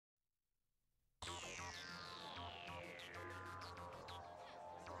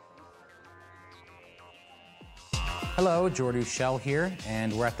Hello, Jordu Schell here,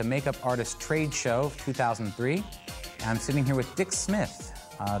 and we're at the Makeup Artist Trade Show of 2003. I'm sitting here with Dick Smith,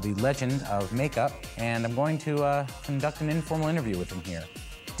 the legend of makeup, and I'm going to conduct an informal interview with him here.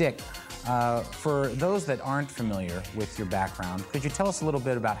 Dick, for those that aren't familiar with your background, could you tell us a little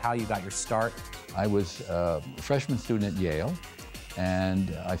bit about how you got your start? I was a freshman student at Yale,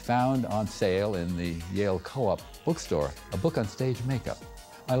 and I found on sale in the Yale Co-op bookstore a book on stage makeup.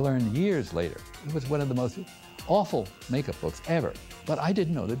 I learned years later it was one of the most awful makeup books ever, but I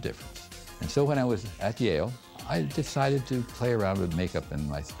didn't know the difference. And so when I was at Yale, I decided to play around with makeup in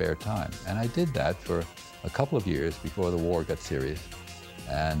my spare time. And I did that for a couple of years before the war got serious.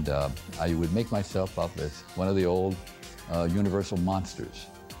 And I would make myself up as one of the old Universal monsters.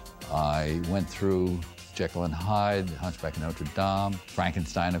 I went through Jekyll and Hyde, Hunchback of Notre Dame,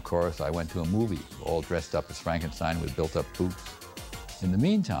 Frankenstein, of course. I went to a movie all dressed up as Frankenstein with built-up boobs. In the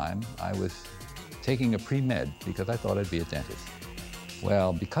meantime, I was taking a pre-med because I thought I'd be a dentist.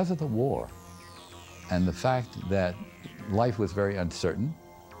 Well, because of the war and the fact that life was very uncertain,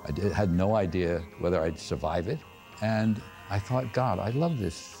 I had no idea whether I'd survive it, and I thought, God, I love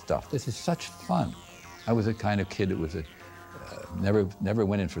this stuff. This is such fun. I was a kind of kid that was never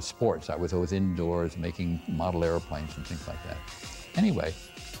went in for sports. I was always indoors making model airplanes and things like that. Anyway,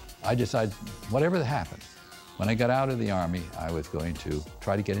 I decided, whatever happened, when I got out of the Army, I was going to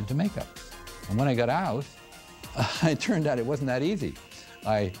try to get into makeup. And when I got out, it turned out it wasn't that easy.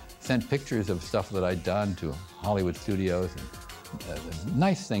 I sent pictures of stuff that I'd done to Hollywood studios, and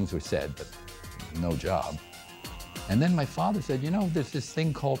nice things were said, but no job. And then my father said, you know, there's this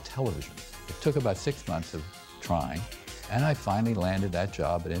thing called television. It took about 6 months of trying, and I finally landed that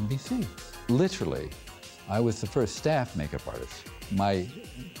job at NBC. Literally, I was the first staff makeup artist. My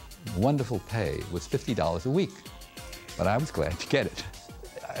wonderful pay was $50 a week, but I was glad to get it.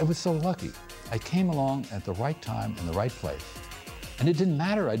 I was so lucky. I came along at the right time in the right place. And it didn't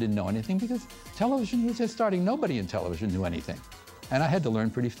matter I didn't know anything because television was just starting. Nobody in television knew anything. And I had to learn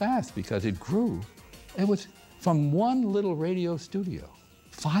pretty fast because it grew. It was from one little radio studio.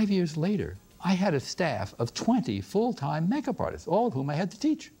 5 years later, I had a staff of 20 full-time makeup artists, all of whom I had to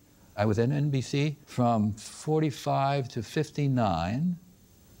teach. I was at NBC from 45 to 59.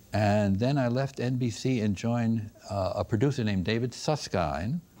 And then I left NBC and joined a producer named David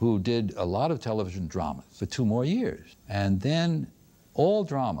Susskind, who did a lot of television dramas for 2 more years. And then all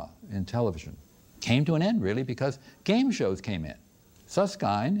drama in television came to an end, really, because game shows came in.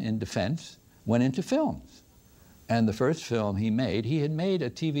 Susskind, in defense, went into films. And the first film he had made a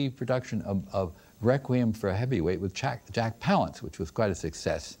TV production of Requiem for a Heavyweight with Jack Palance, which was quite a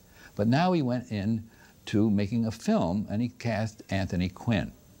success. But now he went into making a film, and he cast Anthony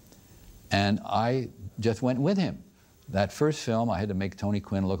Quinn. And I just went with him. That first film, I had to make Tony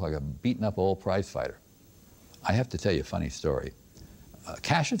Quinn look like a beaten-up old prize fighter. I have to tell you a funny story.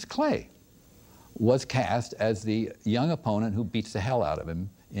 Cassius Clay was cast as the young opponent who beats the hell out of him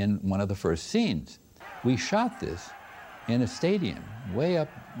in one of the first scenes. We shot this in a stadium way up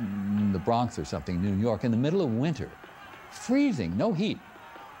in the Bronx or something, New York, in the middle of winter, freezing, no heat.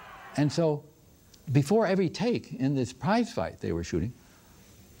 And so before every take in this prize fight they were shooting,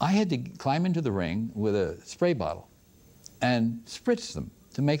 I had to climb into the ring with a spray bottle and spritz them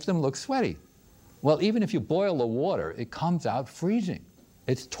to make them look sweaty. Well, even if you boil the water, it comes out freezing.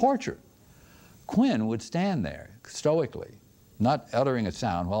 It's torture. Quinn would stand there stoically, not uttering a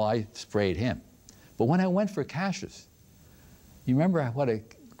sound while I sprayed him. But when I went for Cassius, you remember what a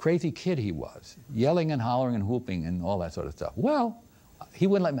crazy kid he was, yelling and hollering and whooping and all that sort of stuff. Well, he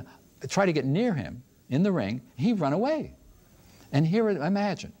wouldn't let me try to get near him in the ring. He'd run away. And here,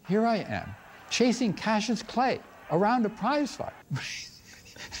 imagine, here I am, chasing Cassius Clay around a prize fight.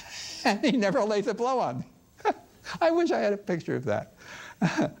 And he never lays a blow on me. I wish I had a picture of that.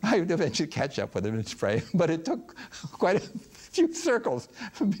 I would eventually catch up with him and spray him, but it took quite a few circles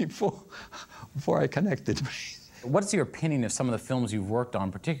before I connected. What's your opinion of some of the films you've worked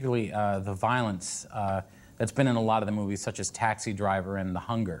on, particularly the violence that's been in a lot of the movies, such as Taxi Driver and The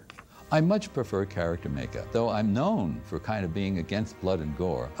Hunger? I much prefer character makeup, though I'm known for kind of being against blood and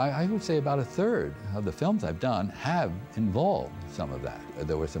gore. I would say about 1/3 of the films I've done have involved some of that.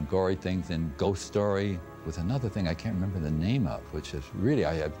 There were some gory things in Ghost Story. With another thing I can't remember the name of, which is really,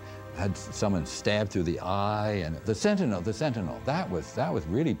 I had someone stabbed through the eye, and The Sentinel, that was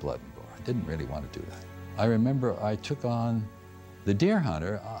really blood and gore. I didn't really want to do that. I remember I took on The Deer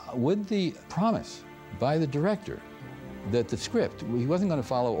Hunter with the promise by the director that the script, he wasn't going to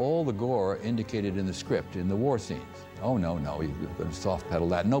follow all the gore indicated in the script in the war scenes. Oh, no, he was going to soft pedal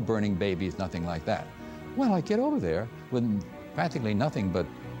that. No burning babies, nothing like that. Well, I get over there with practically nothing but,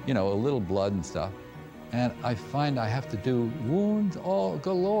 you know, a little blood and stuff. and I find I have to do wounds all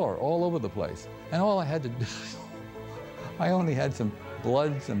galore, all over the place. And all I had to do, I only had some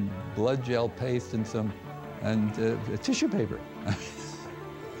blood gel paste and tissue paper.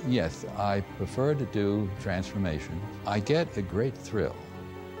 Yes, I prefer to do transformation. I get a great thrill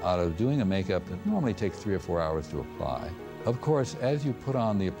out of doing a makeup that normally takes 3 or 4 hours to apply. Of course, as you put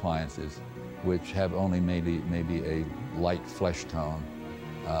on the appliances, which have only maybe a light flesh tone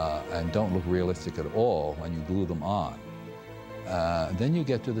and don't look realistic at all when you glue them on, then you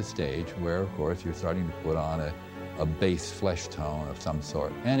get to the stage where, of course, you're starting to put on a base flesh tone of some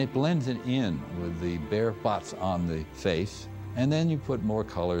sort. And it blends it in with the bare spots on the face. And then you put more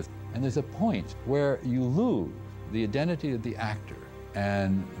colors. And there's a point where you lose the identity of the actor,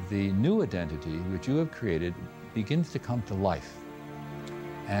 and the new identity which you have created begins to come to life.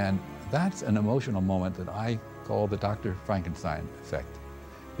 And that's an emotional moment that I call the Dr. Frankenstein effect,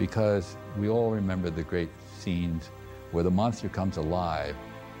 because we all remember the great scenes where the monster comes alive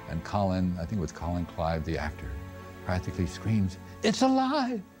and Colin, I think it was Colin Clive, the actor, practically screams, "It's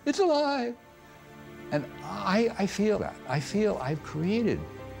alive! It's alive!" And I feel that. I feel I've created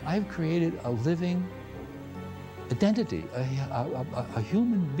a living identity, a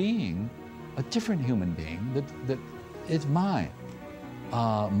human being, a different human being that is mine,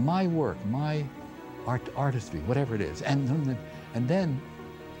 my work, my artistry, whatever it is. And then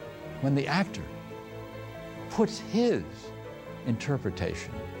when the actor puts his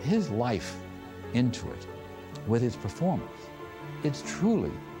interpretation, his life into it with his performance, it's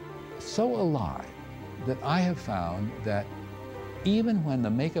truly so alive that I have found that even when the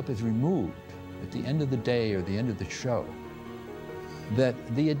makeup is removed at the end of the day or the end of the show, that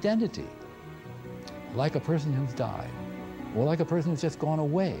the identity, like a person who's died or like a person who's just gone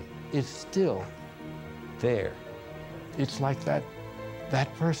away, is still there. It's like that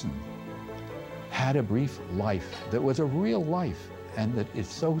person had a brief life that was a real life, and that is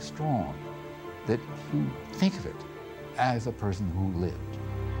so strong that you think of it as a person who lived.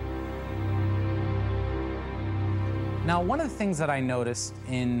 Now, one of the things that I noticed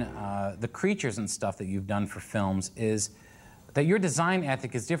in the creatures and stuff that you've done for films is that your design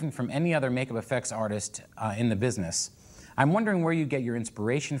ethic is different from any other makeup effects artist in the business. I'm wondering where you get your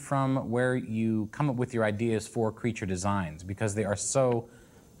inspiration from, where you come up with your ideas for creature designs, because they are so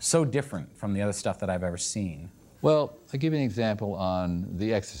different from the other stuff that I've ever seen. Well, I'll give you an example on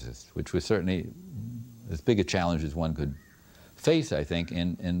The Exorcist, which was certainly as big a challenge as one could face, I think,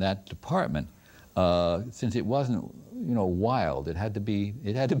 in that department. Since it wasn't, wild, it had to be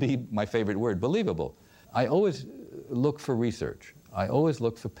my favorite word, believable. I always look for research. I always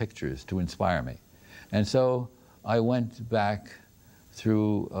look for pictures to inspire me. And so I went back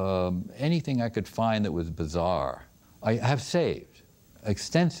through anything I could find that was bizarre. I have saved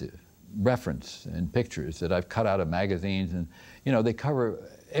extensive reference and pictures that I've cut out of magazines, and they cover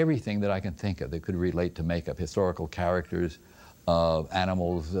everything that I can think of that could relate to makeup, historical characters,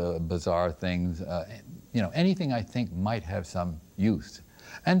 animals, bizarre things, anything I think might have some use.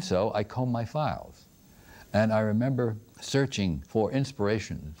 And so I comb my files. And I remember searching for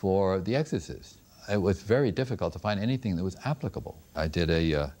inspiration for The Exorcist. It was very difficult to find anything that was applicable. I did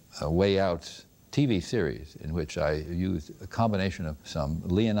a Way Out TV series in which I used a combination of some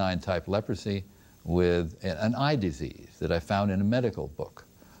leonine-type leprosy with an eye disease that I found in a medical book,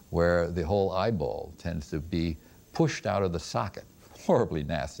 where the whole eyeball tends to be pushed out of the socket. Horribly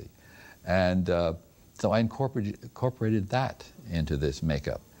nasty. And so I incorporated that into this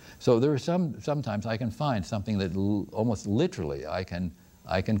makeup. So there are sometimes I can find something that almost literally I can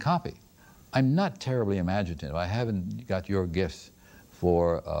copy. I'm not terribly imaginative. I haven't got your gifts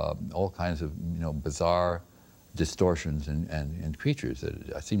for all kinds of bizarre distortions and creatures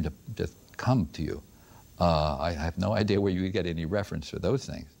that seem to just come to you. I have no idea where you get any reference for those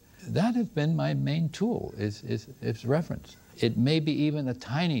things. That has been my main tool, is reference. It may be even a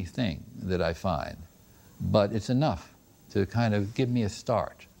tiny thing that I find, but it's enough to kind of give me a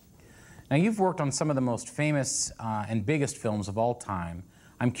start. Now, you've worked on some of the most famous and biggest films of all time.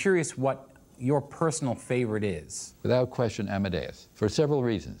 I'm curious what your personal favorite is. Without question, Amadeus, for several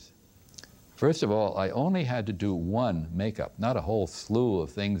reasons. First of all, I only had to do one makeup, not a whole slew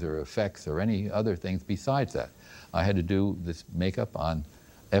of things or effects or any other things besides that. I had to do this makeup on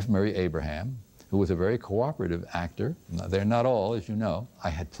F. Murray Abraham, who was a very cooperative actor. They're not all, as you know. I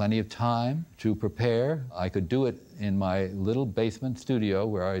had plenty of time to prepare. I could do it in my little basement studio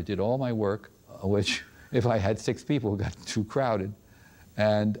where I did all my work, which, if I had 6 people, got too crowded,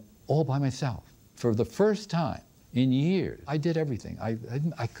 and all by myself. For the first time in years, I did everything.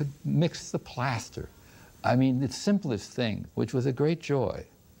 I could mix the plaster. I mean, the simplest thing, which was a great joy.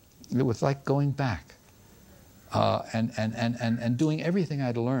 It was like going back and doing everything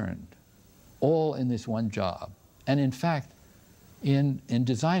I'd learned, all in this one job. And in fact, in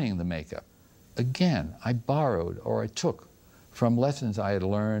designing the makeup, again, I borrowed or I took from lessons I had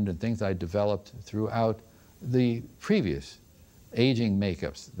learned and things I developed throughout the previous aging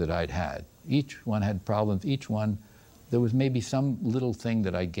makeups that I'd had. Each one had problems, each one, there was maybe some little thing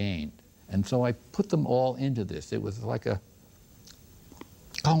that I gained. And so I put them all into this. It was like a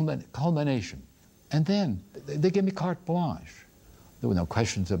culmination. And then they gave me carte blanche. There were no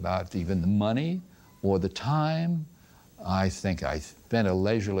questions about even the money or the time. I think I spent a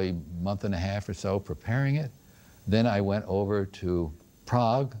leisurely month and a half or so preparing it. Then I went over to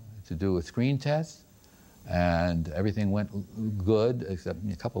Prague to do a screen test, and everything went good, except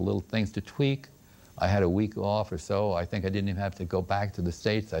a couple little things to tweak. I had a week off or so. I think I didn't even have to go back to the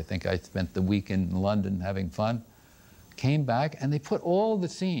States. I think I spent the week in London having fun. Came back, and they put all the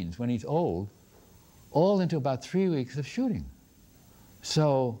scenes, when he's old, all into about 3 weeks of shooting.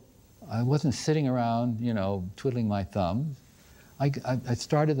 So I wasn't sitting around, you know, twiddling my thumbs. I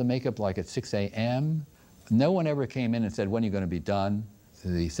started the makeup like at 6 a.m. No one ever came in and said, when are you going to be done?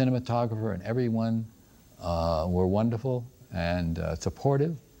 The cinematographer and everyone were wonderful and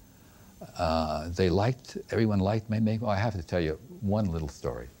supportive. Everyone liked my makeup. I have to tell you one little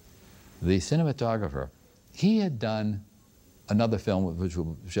story. The cinematographer, he had done another film, which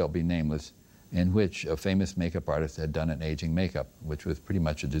shall be nameless, in which a famous makeup artist had done an aging makeup, which was pretty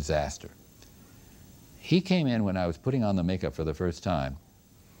much a disaster. He came in when I was putting on the makeup for the first time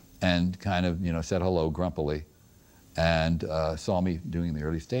and kind of, you know, said hello grumpily and saw me doing the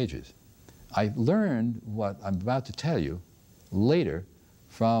early stages. I learned what I'm about to tell you later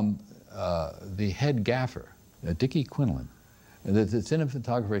from the head gaffer, Dickie Quinlan. The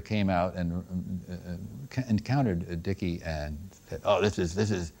cinematographer came out and encountered Dickie and said, "Oh, this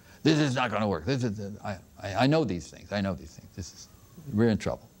is not going to work. I know these things. I know these things. We're in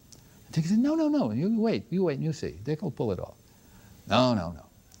trouble." And Dickie said, "No. You wait and you see. Dick will pull it off." No.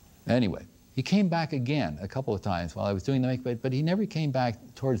 Anyway, he came back again a couple of times while I was doing the makeup, but he never came back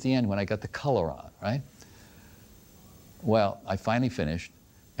towards the end when I got the color on, right? Well, I finally finished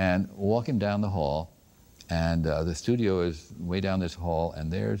and walking down the hall, and the studio is way down this hall,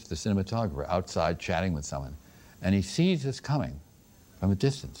 and there's the cinematographer outside chatting with someone. And he sees us coming from a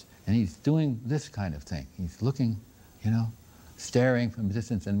distance, and he's doing this kind of thing. He's looking, you know, staring from a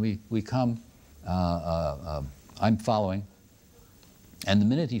distance, and we come, I'm following, and the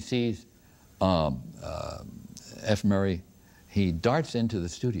minute he sees F. Murray, he darts into the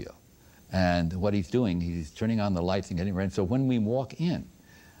studio. And what he's doing, he's turning on the lights and getting ready. So when we walk in,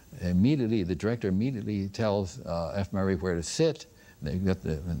 immediately, the director immediately tells F. Murray where to sit. They've got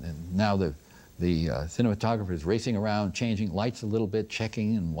now the cinematographer is racing around, changing lights a little bit,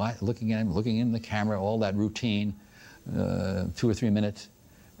 checking and looking at him, looking in the camera, all that routine, 2 or 3 minutes.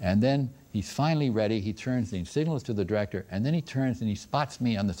 And then he's finally ready. He turns and he signals to the director, and then he turns and he spots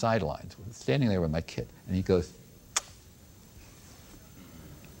me on the sidelines, standing there with my kit, and he goes,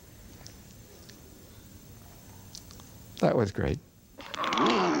 "That was great."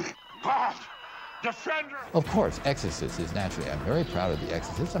 Defender! Of course, Exorcist is naturally, I'm very proud of The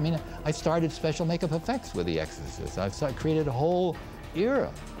Exorcist. I mean, I started special makeup effects with The Exorcist. I've created a whole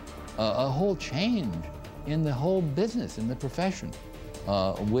era, a whole change in the whole business, in the profession,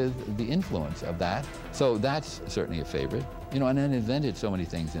 with the influence of that. So that's certainly a favorite. You know, and then invented so many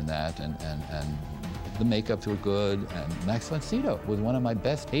things in that, and the makeups were good, and Max von Sydow was one of my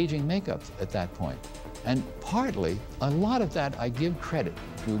best aging makeups at that point. And partly, a lot of that I give credit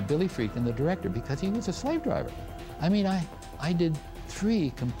to Billy Friedkin, the director, because he was a slave driver. I mean, I did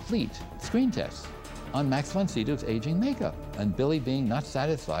 3 complete screen tests on Max von Sydow's aging makeup, and Billy being not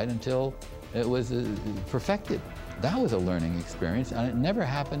satisfied until it was perfected. That was a learning experience, and it never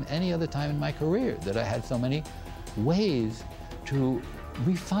happened any other time in my career that I had so many ways to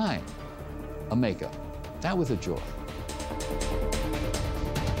refine a makeup. That was a joy.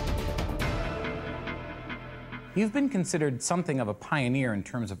 You've been considered something of a pioneer in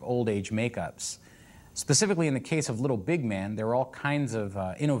terms of old age makeups. Specifically in the case of Little Big Man, there were all kinds of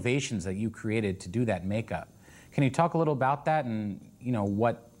innovations that you created to do that makeup. Can you talk a little about that and, you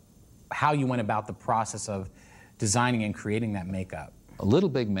know, how you went about the process of designing and creating that makeup? Little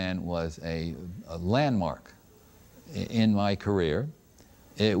Big Man was a landmark in my career.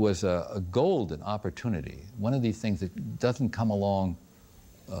 It was a golden opportunity, one of these things that doesn't come along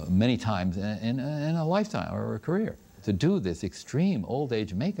many times in a lifetime or a career. To do this extreme old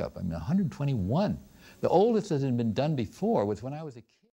age makeup, I mean, 121. The oldest that had been done before was when I was a kid.